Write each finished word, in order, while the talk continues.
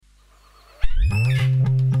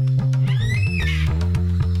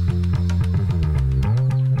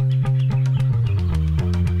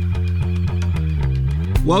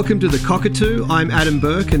Welcome to The Cockatoo. I'm Adam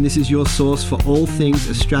Burke and this is your source for all things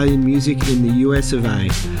Australian music in the US of A.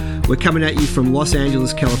 We're coming at you from Los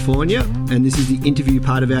Angeles, California, and this is the interview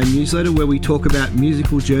part of our newsletter where we talk about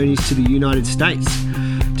musical journeys to the United States.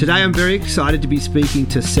 Today I'm very excited to be speaking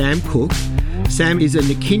to Sam Cooke. Sam is a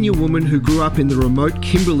Nickinha woman who grew up in the remote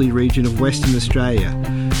Kimberley region of Western Australia.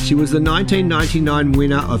 She was the 1999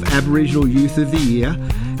 winner of Aboriginal Youth of the Year,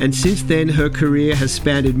 and since then her career has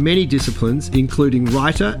spanned many disciplines, including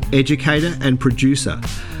writer, educator and producer.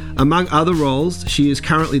 Among other roles, she is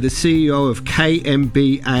currently the CEO of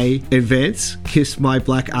KMBA Events, Kiss My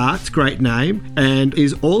Black Arts, great name, and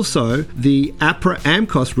is also the APRA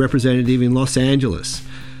AMCOS representative in Los Angeles.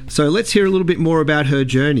 So let's hear a little bit more about her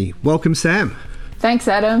journey. Welcome, Sam. Thanks,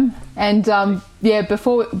 Adam. And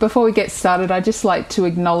before we get started, I'd just like to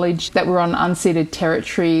acknowledge that we're on unceded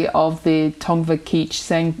territory of the Tongva, Keech,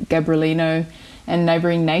 San Gabrielino and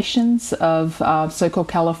neighbouring nations of so-called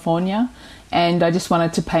California. And I just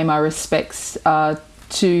wanted to pay my respects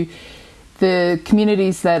to the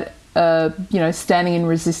communities that standing in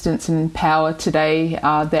resistance and in power today,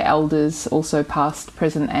 their elders, also past,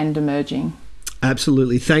 present and emerging.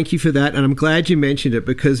 Absolutely. Thank you for that. And I'm glad you mentioned it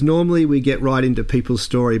because normally we get right into people's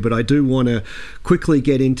story, but I do want to quickly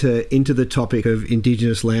get into the topic of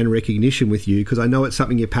Indigenous land recognition with you because I know it's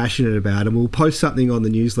something you're passionate about, and we'll post something on the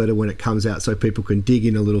newsletter when it comes out so people can dig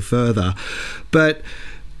in a little further. But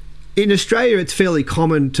in Australia, it's fairly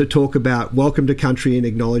common to talk about welcome to country and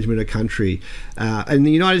acknowledgement of country. In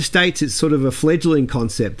the United States, it's sort of a fledgling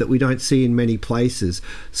concept that we don't see in many places.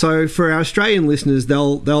 So for our Australian listeners,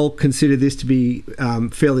 they'll consider this to be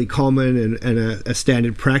fairly common and a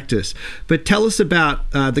standard practice. But tell us about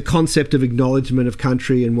the concept of acknowledgement of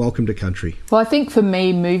country and welcome to country. Well, I think for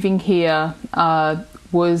me, moving here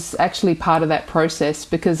was actually part of that process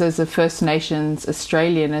because as a First Nations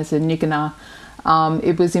Australian, as a Nickinha,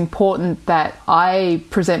 it was important that I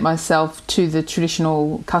present myself to the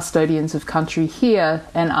traditional custodians of country here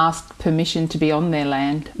and ask permission to be on their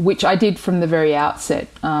land, which I did from the very outset.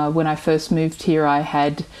 When I first moved here, I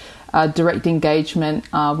had direct engagement.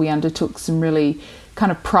 We undertook some really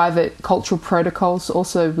kind of private cultural protocols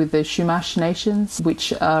also with the Chumash nations,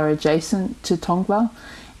 which are adjacent to Tongva,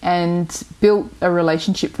 and built a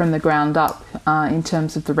relationship from the ground up in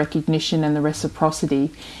terms of the recognition and the reciprocity.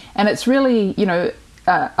 And it's really,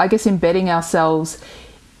 I guess embedding ourselves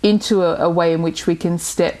into a way in which we can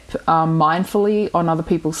step mindfully on other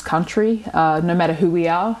people's country, no matter who we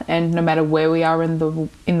are and no matter where we are in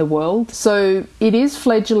the world. So it is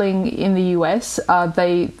fledgling in the US.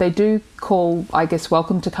 They do call, I guess,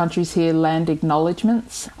 welcome to countries here land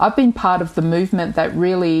acknowledgements. I've been part of the movement that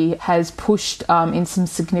really has pushed in some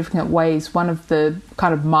significant ways. One of the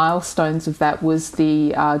kind of milestones of that was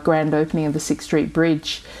the grand opening of the 6th Street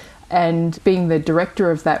Bridge. And being the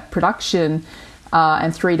director of that production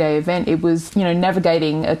and 3-day event, it was,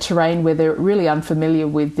 navigating a terrain where they're really unfamiliar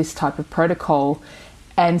with this type of protocol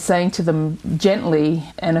and saying to them gently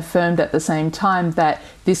and affirmed at the same time that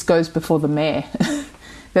this goes before the mayor,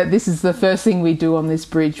 that this is the first thing we do on this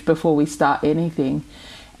bridge before we start anything.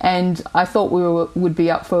 And I thought we would be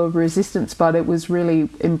up for resistance, but it was really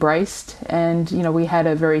embraced. And, we had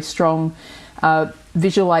a very strong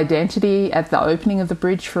visual identity at the opening of the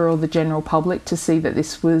bridge for all the general public to see that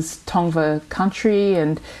this was Tongva country,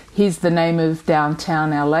 and here's the name of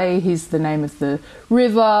downtown LA, here's the name of the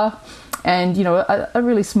river, and a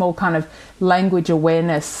really small kind of language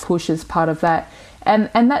awareness push as part of that.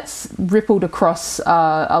 And that's rippled across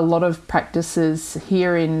a lot of practices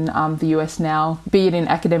here in the US now, be it in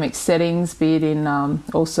academic settings, be it in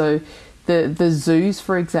also the zoos,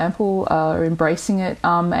 for example, are embracing it,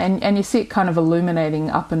 and you see it kind of illuminating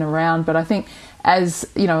up and around. But I think as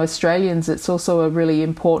Australians, it's also a really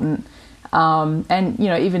important, and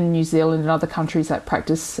even New Zealand and other countries that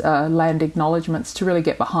practice land acknowledgements to really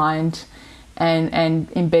get behind and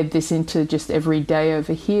embed this into just every day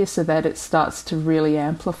over here so that it starts to really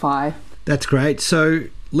amplify. That's great. So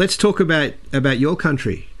let's talk about your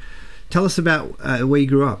country. Tell us about where you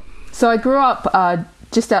grew up. So I grew up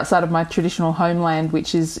just outside of my traditional homeland,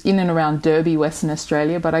 which is in and around Derby, Western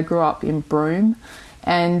Australia, but I grew up in Broome.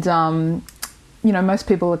 And, most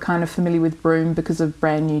people are kind of familiar with Broome because of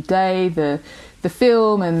Brand New Day, the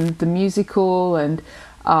film and the musical and,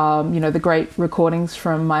 the great recordings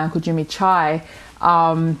from my Uncle Jimmy Chai.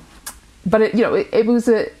 But it was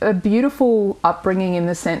a beautiful upbringing in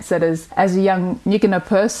the sense that as a young Nickinha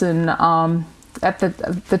person, at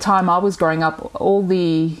the time I was growing up, all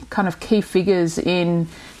the kind of key figures in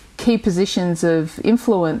key positions of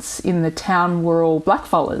influence in the town were all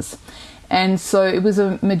blackfellas. And so it was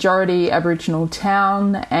a majority Aboriginal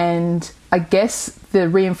town, and I guess the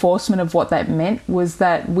reinforcement of what that meant was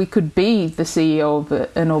that we could be the CEO of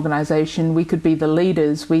an organisation, we could be the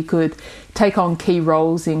leaders, we could take on key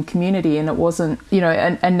roles in community, and it wasn't,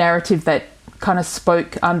 a narrative that kind of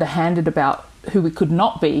spoke underhanded about who we could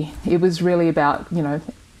not be. It was really about,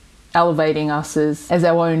 elevating us as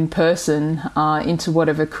our own person into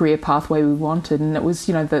whatever career pathway we wanted. And it was,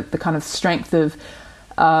 the kind of strength of,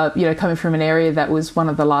 coming from an area that was one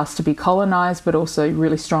of the last to be colonised, but also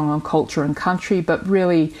really strong on culture and country, but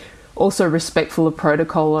really also respectful of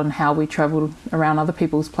protocol on how we travelled around other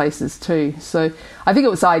people's places too. So I think it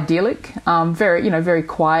was idyllic, very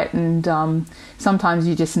quiet, and sometimes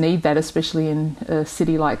you just need that, especially in a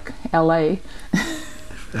city like LA.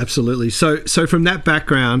 Absolutely. So from that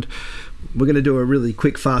background, we're going to do a really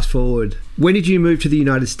quick fast forward. When did you move to the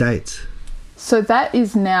United States? So that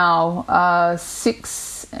is now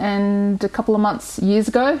 6 and a couple of years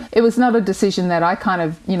ago. It was not a decision that I kind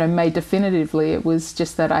of, made definitively. It was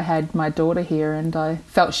just that I had my daughter here and I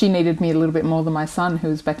felt she needed me a little bit more than my son, who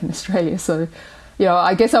was back in Australia. So,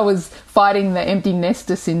 I guess I was fighting the empty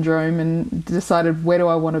nester syndrome and decided, where do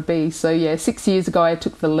I want to be? So, 6 years ago, I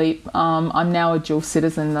took the leap. I'm now a dual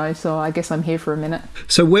citizen, though, so I guess I'm here for a minute.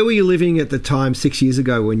 So where were you living at the time 6 years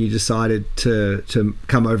ago when you decided to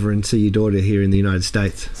come over and see your daughter here in the United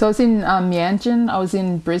States? So I was in Meanjin. I was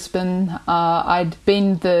in Brisbane. I'd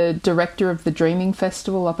been the director of the Dreaming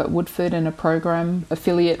Festival up at Woodford and a program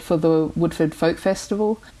affiliate for the Woodford Folk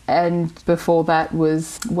Festival. And before that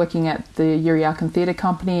was working at the Yuriarkan Theatre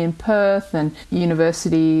Company in Perth and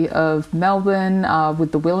University of Melbourne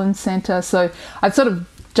with the Willan Centre. So I'd sort of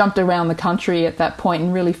jumped around the country at that point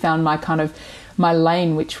and really found my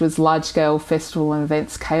lane, which was large-scale festival and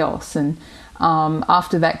events chaos. And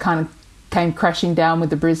after that kind of came crashing down with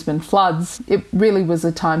the Brisbane floods, it really was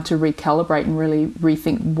a time to recalibrate and really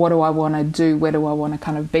rethink, what do I want to do, where do I want to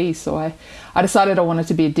kind of be. So I decided I wanted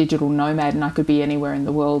to be a digital nomad and I could be anywhere in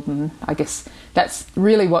the world, and I guess that's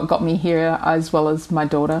really what got me here, as well as my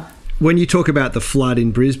daughter. When you talk about the flood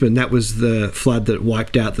in Brisbane, that was the flood that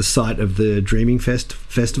wiped out the site of the Dreaming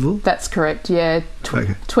Festival? That's correct, yeah.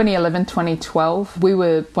 2011, 2012. We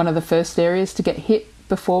were one of the first areas to get hit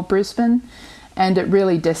before Brisbane, and it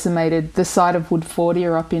really decimated the site of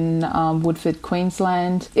Woodfordia up in Woodford,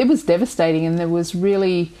 Queensland. It was devastating, and there was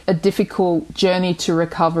really a difficult journey to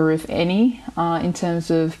recover, if any, in terms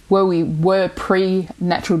of where we were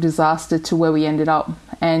pre-natural disaster to where we ended up.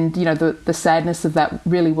 And, the sadness of that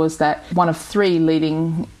really was that one of 3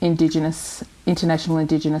 leading international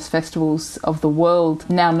Indigenous festivals of the world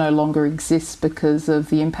now no longer exists because of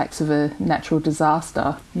the impacts of a natural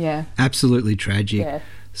disaster. Yeah. Absolutely tragic. Yeah.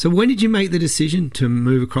 So when did you make the decision to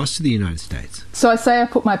move across to the United States? So I say I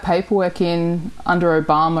put my paperwork in under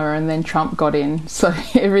Obama, and then Trump got in. So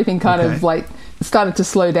everything kind of started to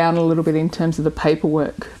slow down a little bit in terms of the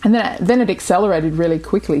paperwork. And then it accelerated really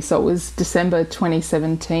quickly. So it was December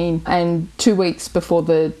 2017, and 2 weeks before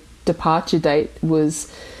the departure date was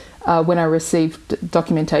when I received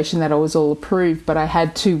documentation that I was all approved, but I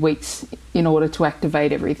had 2 weeks in order to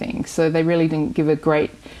activate everything. So they really didn't give a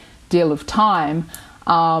great deal of time.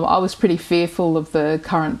 I was pretty fearful of the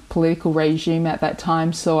current political regime at that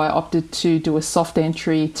time, so I opted to do a soft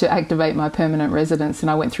entry to activate my permanent residence, and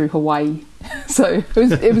I went through Hawaii. So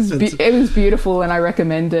it was beautiful, and I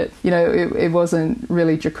recommend it. It wasn't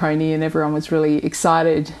really draconian. Everyone was really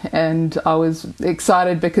excited, and I was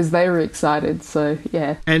excited because they were excited. So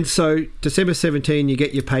yeah. And so December 17, you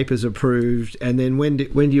get your papers approved, and then when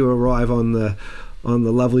do you arrive on the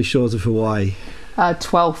lovely shores of Hawaii?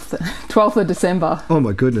 12th of December. Oh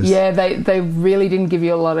my goodness. Yeah, they really didn't give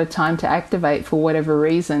you a lot of time to activate for whatever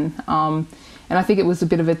reason. And I think it was a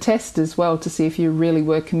bit of a test as well to see if you really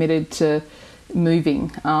were committed to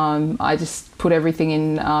moving. I just put everything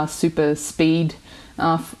in super speed,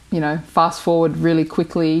 fast forward really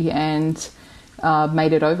quickly, and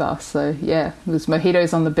made it over. So yeah, it was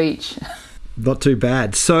mojitos on the beach. Not too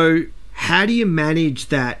bad. So how do you manage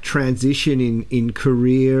that transition in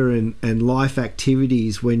career and life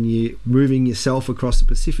activities when you're moving yourself across the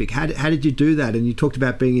Pacific? How did you do that? And you talked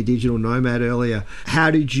about being a digital nomad earlier.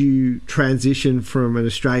 How did you transition from an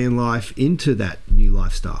Australian life into that new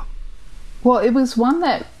lifestyle? Well, it was one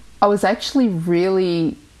that I was actually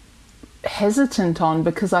really hesitant on,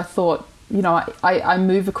 because I thought, I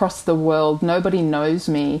move across the world. Nobody knows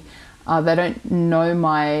me. They don't know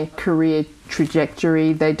my career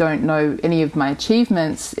trajectory. They don't know any of my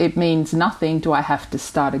achievements. It means nothing. Do I have to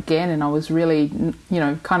start again? And I was really,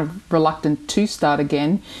 kind of reluctant to start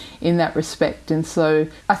again in that respect. And so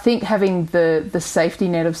I think having the safety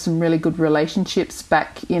net of some really good relationships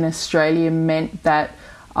back in Australia meant that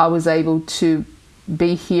I was able to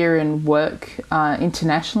be here and work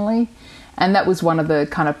internationally. And that was one of the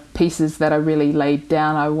kind of pieces that I really laid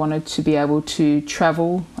down. I wanted to be able to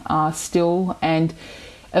travel still, and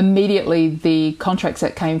immediately the contracts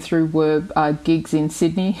that came through were gigs in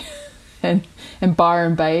Sydney and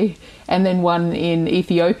Byron Bay, and then one in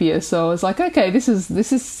Ethiopia. So I was like, okay, this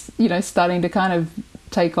is starting to kind of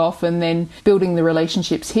take off, and then building the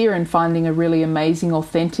relationships here and finding a really amazing,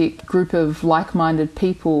 authentic group of like-minded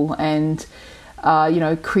people and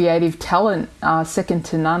creative talent, second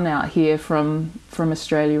to none out here from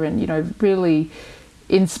Australia, and really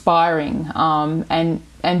inspiring,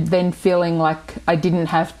 and then feeling like I didn't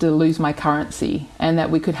have to lose my currency, and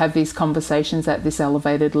that we could have these conversations at this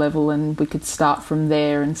elevated level, and we could start from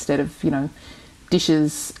there instead of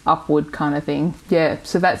dishes upward kind of thing. Yeah,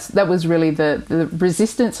 so that was really the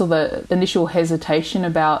resistance or the initial hesitation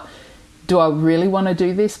about, do I really want to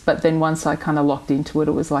do this? But then once I kind of locked into it,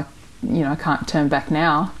 it was like, I can't turn back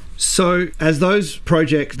now. So as those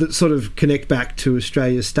projects that sort of connect back to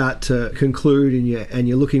Australia start to conclude, and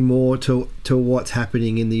you're looking more to what's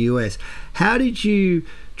happening in the US, how did you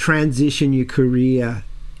transition your career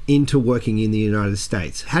into working in the United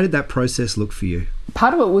States? How did that process look for you?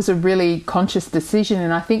 Part of it was a really conscious decision,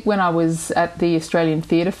 and I think when I was at the Australian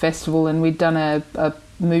Theatre Festival and we'd done a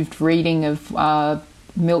moved reading of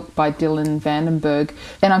Milk by Dylan Vandenberg,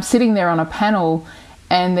 and I'm sitting there on a panel,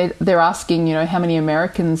 and they're asking, how many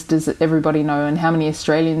Americans does everybody know, and how many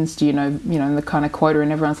Australians do you know, and the kind of quota,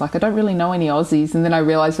 and everyone's like, I don't really know any Aussies. And then I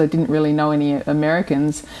realised I didn't really know any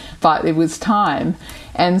Americans, but it was time.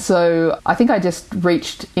 And so I think I just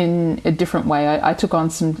reached in a different way. I took on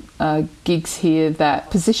some gigs here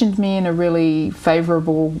that positioned me in a really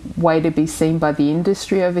favourable way to be seen by the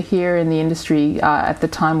industry over here. And the industry at the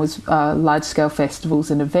time was large-scale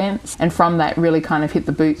festivals and events. And from that really kind of hit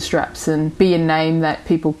the bootstraps and be a name that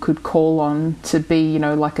people could call on to be, in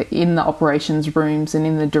the operations rooms and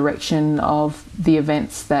in the direction of the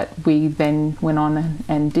events that we then went on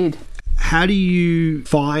and did. How do you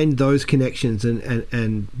find those connections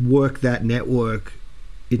and work that network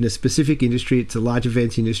in a specific industry? It's a large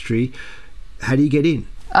events industry. How do you get in?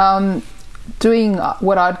 Doing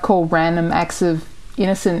what I'd call random acts of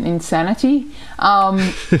innocent insanity.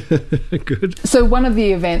 Good. So one of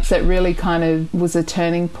the events that really kind of was a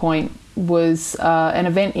turning point was an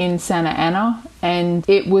event in Santa Ana, and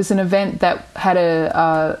it was an event that had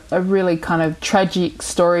a really kind of tragic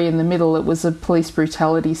story in the middle. It was a police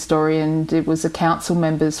brutality story, and it was a council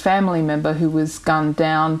member's family member who was gunned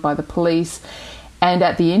down by the police. And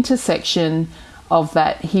at the intersection of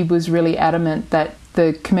that, he was really adamant that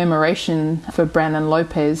the commemoration for Brandon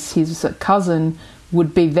Lopez, his cousin,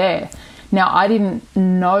 would be there. Now, I didn't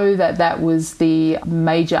know that was the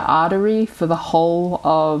major artery for the whole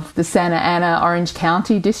of the Santa Ana Orange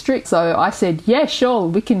County district. So I said, yeah, sure,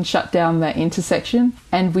 we can shut down that intersection.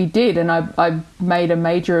 And we did. And I made a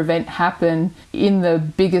major event happen in the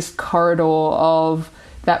biggest corridor of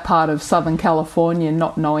that part of Southern California,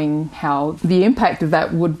 not knowing how the impact of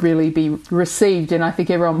that would really be received. And I think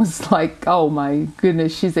everyone was like, oh my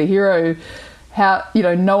goodness, she's a hero. How,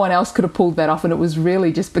 no one else could have pulled that off, and it was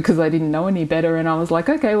really just because I didn't know any better. And I was like,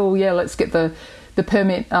 okay, well, yeah, let's get the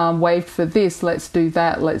permit waived for this. Let's do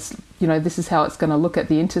that. Let's, this is how it's going to look at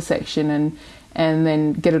the intersection, and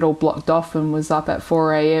then get it all blocked off. And was up at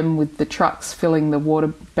 4 a.m. with the trucks filling the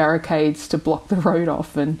water barricades to block the road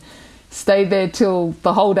off, and stayed there till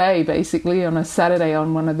the whole day, basically, on a Saturday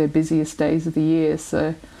on one of their busiest days of the year.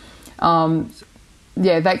 So,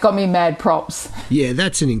 yeah, that got me mad props. Yeah,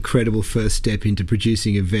 that's an incredible first step into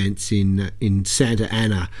producing events in Santa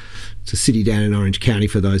Ana. It's a city down in Orange County,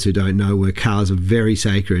 for those who don't know, where cars are very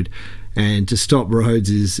sacred. And to stop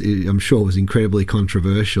roads I'm sure, was incredibly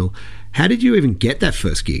controversial. How did you even get that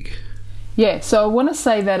first gig? Yeah, so I want to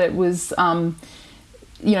say that it was,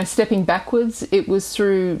 stepping backwards. It was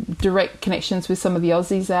through direct connections with some of the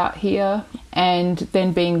Aussies out here, and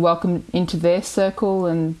then being welcomed into their circle,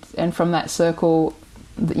 and from that circle,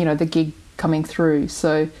 the gig coming through.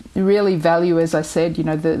 So really value, as I said,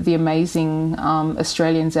 the amazing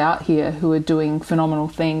Australians out here who are doing phenomenal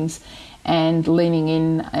things and leaning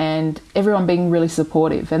in, and everyone being really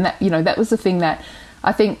supportive. And that was the thing that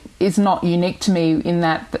I think is not unique to me, in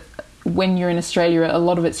that when you're in Australia, a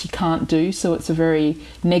lot of it's you can't do, so it's a very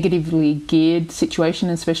negatively geared situation,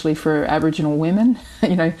 especially for Aboriginal women.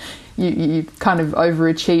 You kind of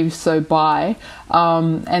overachieve, so buy.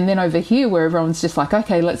 And then over here, where everyone's just like,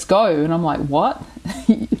 okay, let's go. And I'm like, what?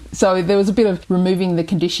 So there was a bit of removing the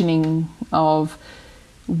conditioning of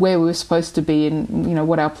where we were supposed to be and,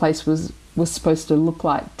 what our place was supposed to look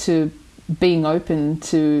like, to being open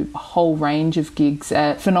to a whole range of gigs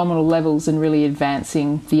at phenomenal levels and really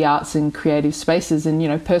advancing the arts and creative spaces and,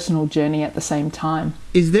 personal journey at the same time.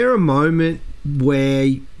 Is there a moment where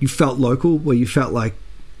you felt local, where you felt like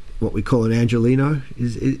what we call an Angelino?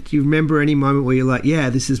 Do you remember any moment where you're like, yeah,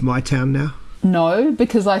 this is my town now? No,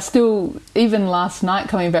 because I still, even last night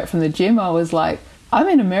coming back from the gym, I was like, I'm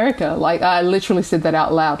in America. Like, I literally said that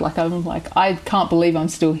out loud. Like, I'm like, I can't believe I'm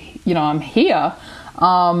still, I'm here.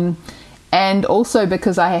 And also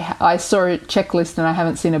because I saw a checklist and I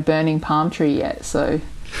haven't seen a burning palm tree yet. So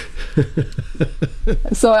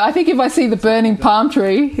I think if I see the burning palm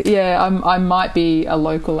tree, I might be a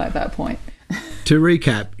local at that point. To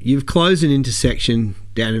recap, you've closed an intersection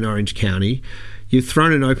down in Orange County. You've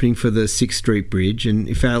thrown an opening for the 6th Street Bridge, and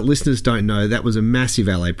if our listeners don't know, that was a massive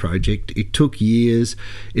LA project. It took years.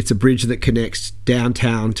 It's a bridge that connects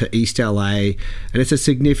downtown to East LA, and it's a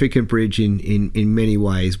significant bridge in many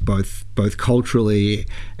ways, both culturally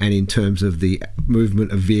and in terms of the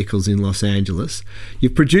movement of vehicles in Los Angeles.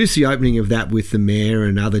 You've produced the opening of that with the mayor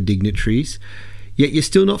and other dignitaries, yet you're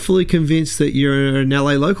still not fully convinced that you're an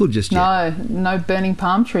LA local just yet. No burning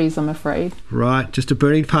palm trees, I'm afraid. Right, just a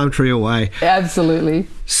burning palm tree away. Absolutely.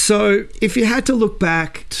 So if you had to look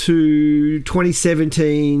back to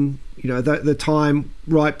 2017, the time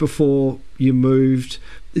right before you moved,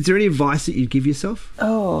 is there any advice that you'd give yourself?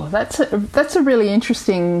 Oh, that's a really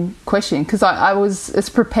interesting question, because I was as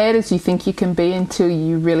prepared as you think you can be until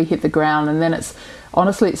you really hit the ground, and then it's all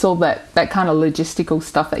that kind of logistical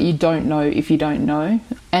stuff that you don't know if you don't know.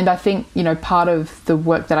 And I think, part of the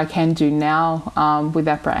work that I can do now with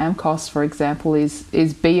APRA AMCOS, for example, is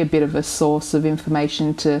be a bit of a source of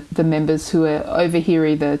information to the members who are over here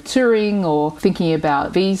either touring or thinking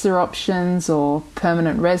about visa options or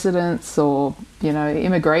permanent residence or,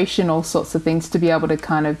 immigration, all sorts of things, to be able to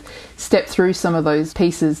kind of step through some of those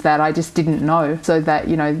pieces that I just didn't know, so that,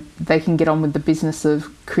 they can get on with the business of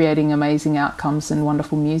creating amazing outcomes and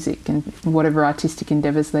wonderful music and whatever artistic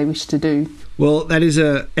endeavours they wish to do. Well, that is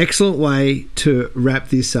an excellent way to wrap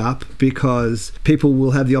this up, because people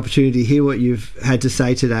will have the opportunity to hear what you've had to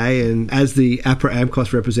say today. And as the APRA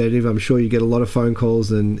AMCOS representative, I'm sure you get a lot of phone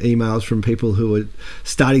calls and emails from people who are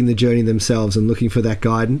starting the journey themselves and looking for that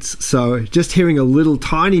guidance. So just hearing a little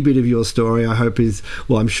tiny bit of your story, I hope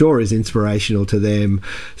I'm sure is inspirational to them.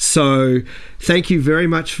 So thank you very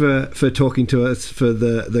much for talking to us for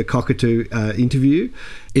the Cockatoo interview.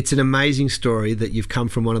 It's an amazing story that you've come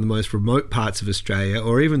from one of the most remote parts of Australia,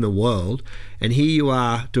 or even the world, and here you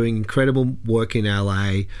are doing incredible work in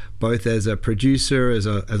LA, both as a producer, as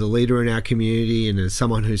a leader in our community, and as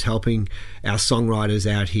someone who's helping our songwriters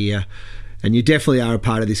out here. And you definitely are a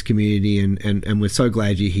part of this community, and we're so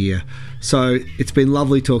glad you're here. So it's been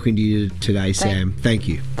lovely talking to you today, Sam. Thank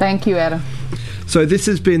you. Thank you, Adam. So this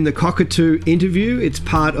has been the Cockatoo interview. It's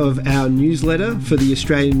part of our newsletter for the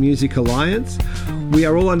Australian Music Alliance. We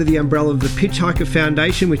are all under the umbrella of the Pitchhiker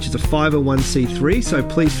Foundation, which is a 501c3, so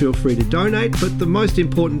please feel free to donate. But the most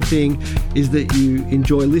important thing is that you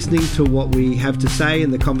enjoy listening to what we have to say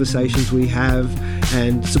and the conversations we have,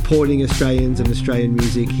 and supporting Australians and Australian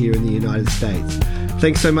music here in the United States.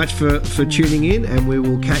 Thanks so much for tuning in, and we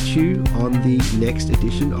will catch you on the next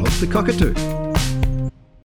edition of The Cockatoo.